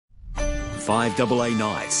5AA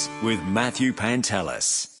Nights with Matthew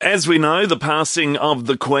Pantelis. As we know, the passing of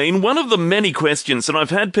the Queen, one of the many questions, and I've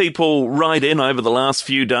had people write in over the last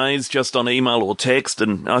few days just on email or text,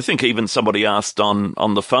 and I think even somebody asked on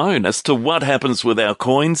the phone as to what happens with our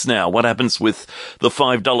coins now, what happens with the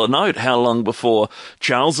 $5 note, how long before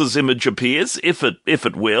Charles's image appears, if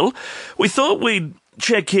it will. We thought we'd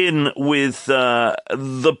check in with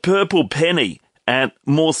the Purple Penny at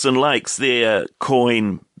Mawson Lakes, their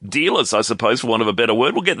coin dealers, I suppose, for want of a better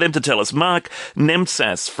word. We'll get them to tell us. Mark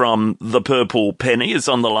Nemsas from the Purple Penny is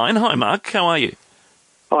on the line. Hi, Mark. How are you?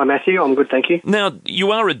 Hi, Matthew. I'm good, thank you. Now, you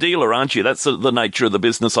are a dealer, aren't you? That's the nature of the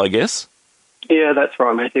business, I guess. Yeah, that's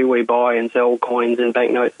right, Matthew. We buy and sell coins and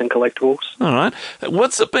banknotes and collectibles. All right.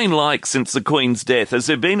 What's it been like since the Queen's death? Has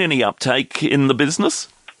there been any uptake in the business?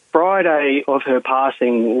 Friday of her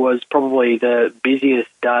passing was probably the busiest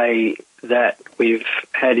day that we've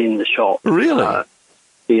had in the shop. Really?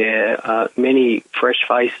 Many fresh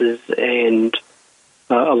faces and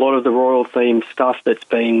a lot of the royal-themed stuff that's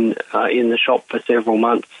been in the shop for several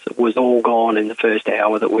months was all gone in the first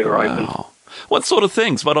hour that we were open. What sort of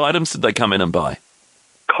things? What items did they come in and buy?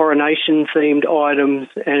 Coronation-themed items,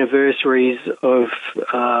 anniversaries of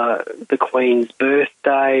the Queen's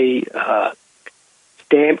birthday,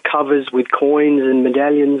 stamp covers with coins and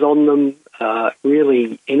medallions on them,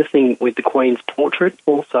 really anything with the Queen's portrait.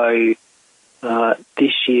 Also,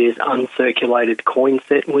 this year's uncirculated coin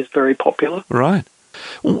set was very popular. Right.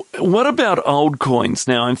 What about old coins?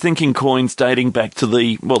 Now, I'm thinking coins dating back to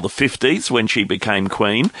the 50s when she became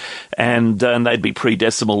queen, and they'd be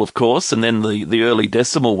pre-decimal, of course, and then the early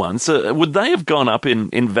decimal ones. Would they have gone up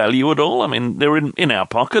in value at all? I mean, they're in our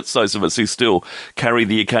pockets, those of us who still carry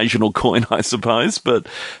the occasional coin, I suppose, but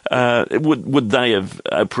would they have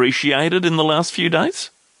appreciated in the last few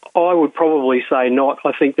days? I would probably say not.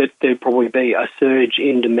 I think that there'd probably be a surge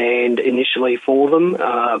in demand initially for them,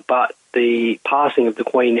 but the passing of the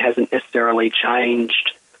Queen hasn't necessarily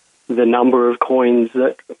changed the number of coins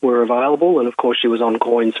that were available. And, of course, she was on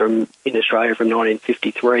coins in Australia from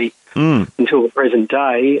 1953 until the present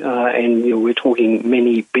day, and we're talking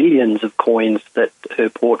many billions of coins that her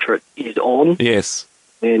portrait is on. Yes.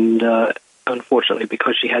 And unfortunately,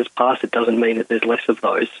 because she has passed, it doesn't mean that there's less of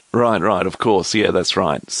those. Right, of course. Yeah, that's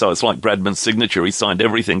right. So it's like Bradman's signature. He signed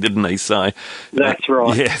everything, didn't he? So that's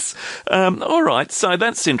right. Yes. All right. So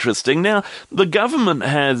that's interesting. Now, the government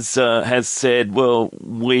has said, well,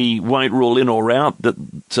 we won't rule in or out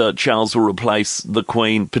that Charles will replace the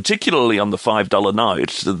Queen, particularly on the $5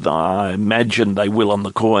 note. I imagine they will on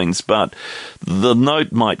the coins, but the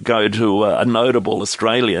note might go to a notable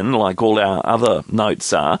Australian, like all our other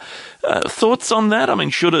notes are. Thoughts on that? I mean,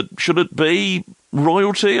 should it be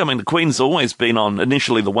royalty? I mean, the Queen's always been on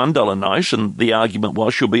initially the $1 note, and the argument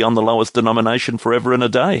was she'll be on the lowest denomination forever and a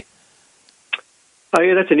day. Oh,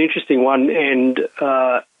 yeah, that's an interesting one, and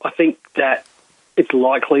I think that it's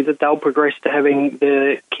likely that they'll progress to having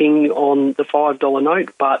the King on the $5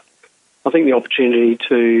 note, but I think the opportunity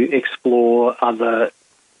to explore other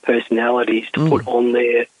personalities to put on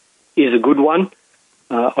there is a good one.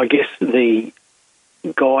 I guess the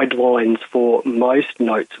guidelines for most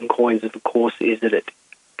notes and coins, of course, is that it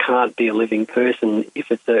can't be a living person.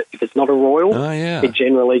 If it's not a royal, it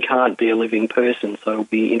generally can't be a living person. So it'll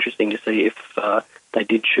be interesting to see if they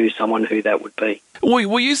did choose someone who that would be.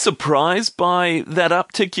 Were you surprised by that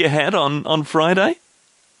uptick you had on Friday?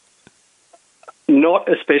 Not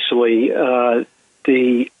especially.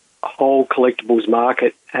 The whole collectibles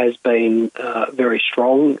market has been very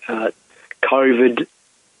strong. COVID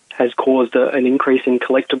has caused an increase in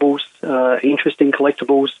collectibles, interest in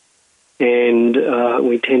collectibles, and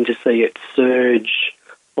we tend to see it surge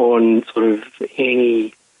on sort of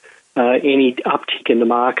any uptick in the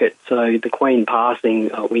market. So the Queen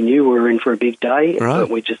passing, we knew we were in for a big day, but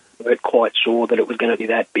we just weren't quite sure that it was going to be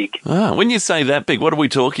that big. When you say that big, what are we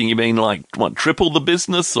talking? You mean like, what, triple the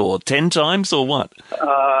business or 10 times or what?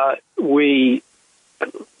 We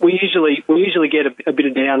usually get a bit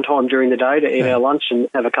of downtime during the day to eat our lunch and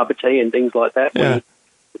have a cup of tea and things like that. Yeah.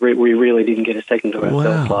 We really didn't get a second to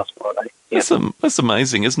ourselves last Friday. Yep. That's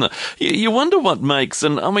amazing, isn't it? You wonder what makes,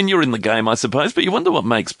 and I mean, you're in the game, I suppose, but you wonder what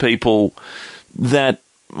makes people that,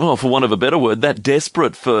 well, for want of a better word, that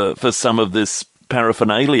desperate for some of this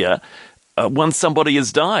paraphernalia once somebody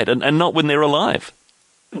has died and not when they're alive.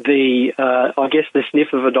 I guess the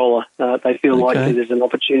sniff of a dollar. They feel like there's an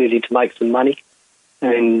opportunity to make some money.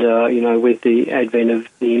 And, with the advent of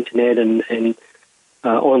the internet and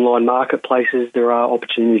online marketplaces, there are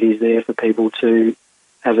opportunities there for people to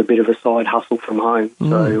have a bit of a side hustle from home.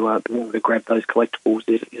 So being able to grab those collectibles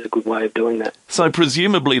is a good way of doing that. So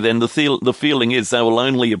presumably then the feeling is they will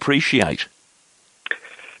only appreciate.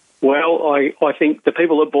 Well, I think the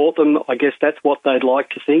people that bought them, I guess that's what they'd like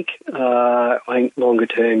to think. I think longer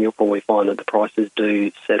term you'll probably find that the prices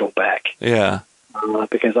do settle back. Yeah.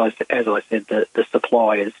 Because, as I said, the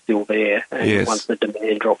supply is still there, and once the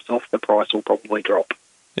demand drops off, the price will probably drop.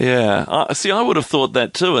 Yeah. See, I would have thought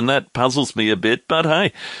that too, and that puzzles me a bit, but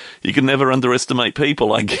hey, you can never underestimate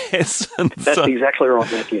people, I guess. That's exactly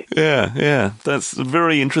right, Matthew. Yeah, that's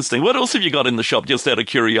very interesting. What else have you got in the shop, just out of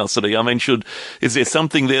curiosity? I mean, is there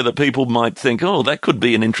something there that people might think, oh, that could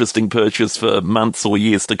be an interesting purchase for months or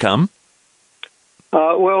years to come?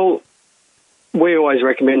 Well, we always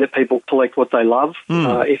recommend that people collect what they love.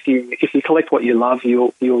 If you collect what you love,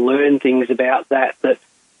 you'll learn things about that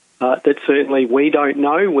certainly we don't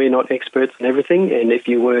know. We're not experts in everything, and if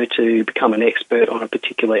you were to become an expert on a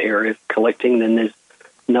particular area of collecting, then there's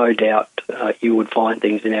no doubt you would find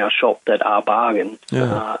things in our shop that are bargains.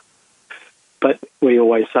 Yeah. But we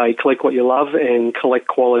always say collect what you love and collect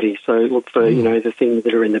quality. So look for the things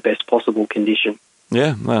that are in the best possible condition.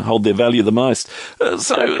 Yeah, hold their value the most.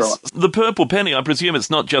 So right. The purple penny, I presume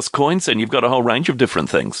it's not just coins, and you've got a whole range of different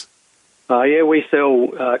things. Yeah, we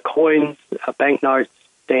sell coins, banknotes,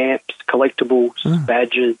 stamps, collectibles,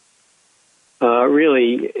 badges,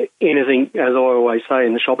 really anything, as I always say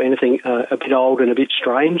in the shop, anything a bit old and a bit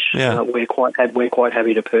strange. Yeah. We're quite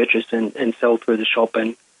happy to purchase and sell through the shop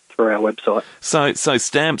and through our website. So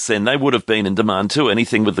stamps then, they would have been in demand too,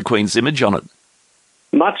 anything with the Queen's image on it?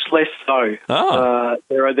 Much less so. Oh.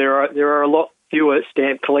 There are a lot fewer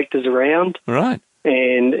stamp collectors around. Right.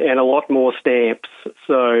 And a lot more stamps.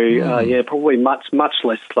 So, probably much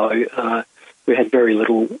less so. We had very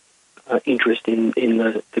little interest in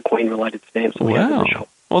the Queen-related stamps that we have in the shop.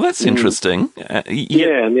 Well, that's interesting.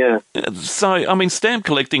 Yeah. So, I mean, stamp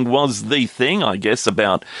collecting was the thing, I guess,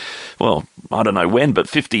 about, well, I don't know when, but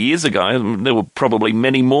 50 years ago, there were probably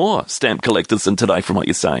many more stamp collectors than today, from what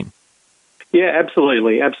you're saying. Yeah,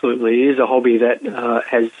 absolutely. It is a hobby that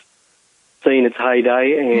has seen its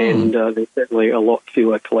heyday, and there's certainly a lot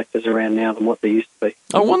fewer collectors around now than what there used to be.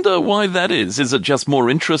 I wonder why that is. Is it just more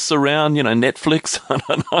interests around, Netflix? I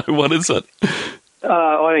don't know. What is it?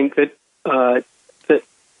 I think that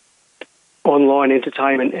online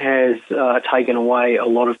entertainment has taken away a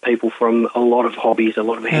lot of people from a lot of hobbies, a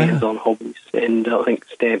lot of hands-on hobbies, and I think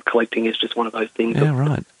stamp collecting is just one of those things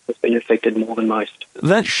that's been affected more than most.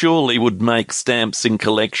 That surely would make stamps in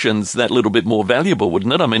collections that little bit more valuable,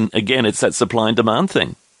 wouldn't it? I mean, again, it's that supply and demand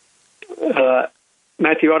thing.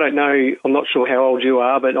 Matthew, I don't know, I'm not sure how old you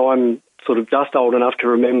are, but I'm sort of just old enough to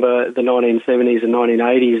remember the 1970s and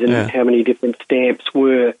 1980s and how many different stamps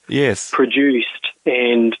were produced.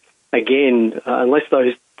 And again, unless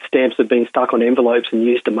those stamps have been stuck on envelopes and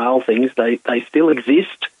used to mail things, they still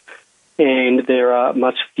exist, and there are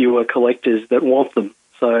much fewer collectors that want them.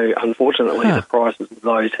 So, unfortunately, the prices of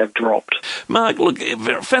those have dropped. Mark, look,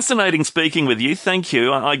 fascinating speaking with you. Thank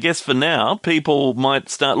you. I guess for now, people might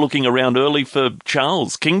start looking around early for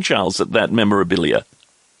King Charles, at that memorabilia.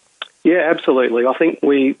 Yeah, absolutely. I think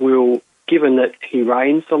we will, given that he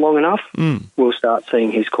reigns for long enough, we'll start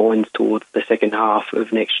seeing his coins towards the second half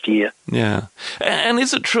of next year. Yeah. And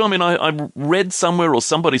is it true? I mean, I read somewhere, or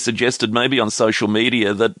somebody suggested maybe on social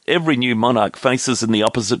media, that every new monarch faces in the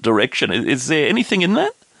opposite direction. Is there anything in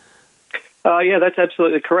that? Yeah, that's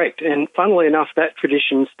absolutely correct. And funnily enough, that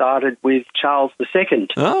tradition started with Charles II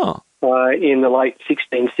in the late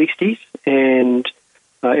 1660s, and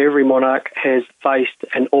every monarch has faced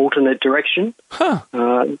an alternate direction.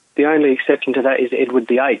 The only exception to that is Edward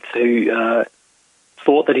VIII, who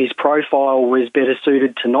thought that his profile was better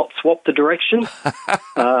suited to not swap the direction.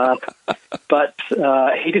 But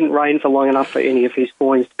he didn't reign for long enough for any of his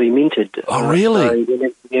coins to be minted. Oh,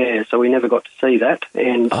 really? So we never got to see that.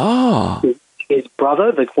 And his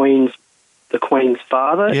brother, the Queen's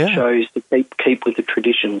father, chose to keep with the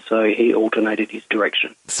tradition, so he alternated his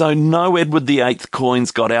direction. So no Edward VIII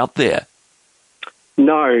coins got out there?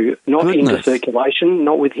 No, not into circulation,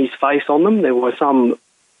 not with his face on them. There were some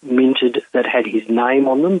minted that had his name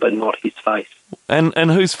on them, but not his face. And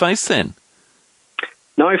whose face then?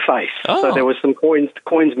 No face. So there were some coins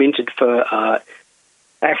minted for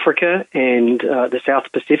Africa and the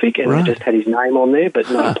South Pacific, and they just had his name on there, but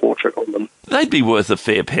no portrait on them. They'd be worth a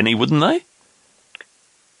fair penny, wouldn't they?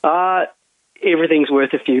 everything's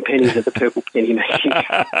worth a few pennies at the Purple Penny, Matthew.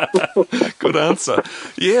 Good answer.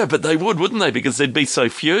 Yeah, but they would, wouldn't they? Because there'd be so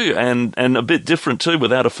few and a bit different too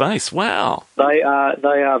without a face. Wow. They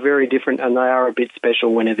are very different, and they are a bit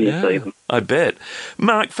special whenever you see them. I bet.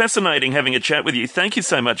 Mark, fascinating having a chat with you. Thank you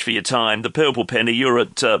so much for your time. The Purple Penny, you're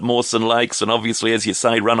at Mawson Lakes, and obviously, as you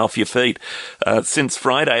say, run off your feet since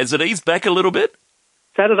Friday. Has it eased back a little bit?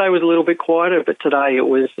 Saturday was a little bit quieter, but today it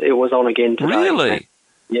was on again today. Really?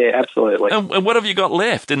 Yeah, absolutely. And what have you got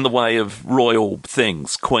left in the way of royal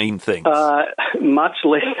things, queen things? Much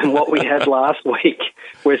less than what we had last week.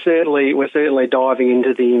 We're certainly diving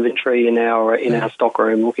into the inventory in our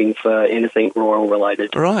stockroom looking for anything royal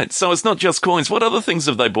related. Right. So it's not just coins. What other things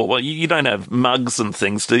have they bought? Well, you don't have mugs and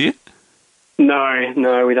things, do you?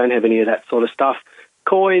 No, we don't have any of that sort of stuff.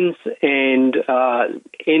 Coins and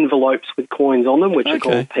envelopes with coins on them, which are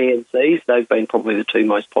called PNCs. They've been probably the two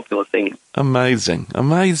most popular things. Amazing.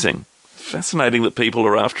 Fascinating that people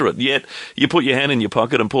are after it. Yet you put your hand in your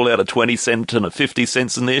pocket and pull out a 20 cent and a 50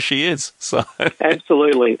 cents, and there she is. So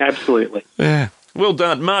Absolutely. Yeah. Well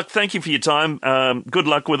done. Mark, thank you for your time. Good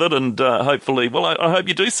luck with it, and hopefully, well, I hope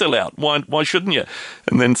you do sell out. Why shouldn't you?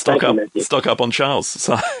 And then stock up on Charles.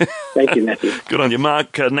 So Thank you, Matthew. Good on you.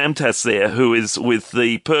 Mark Namtas there, who is with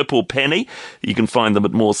the Purple Penny. You can find them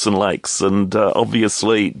at Mawson Lakes, and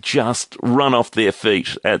obviously just run off their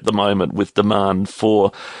feet at the moment with demand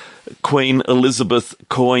for Queen Elizabeth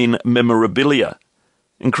coin memorabilia.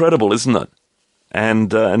 Incredible, isn't it?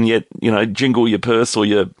 And yet, jingle your purse or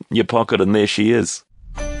your pocket, and there she is.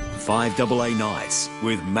 5AA Nights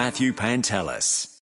with Matthew Pantelis.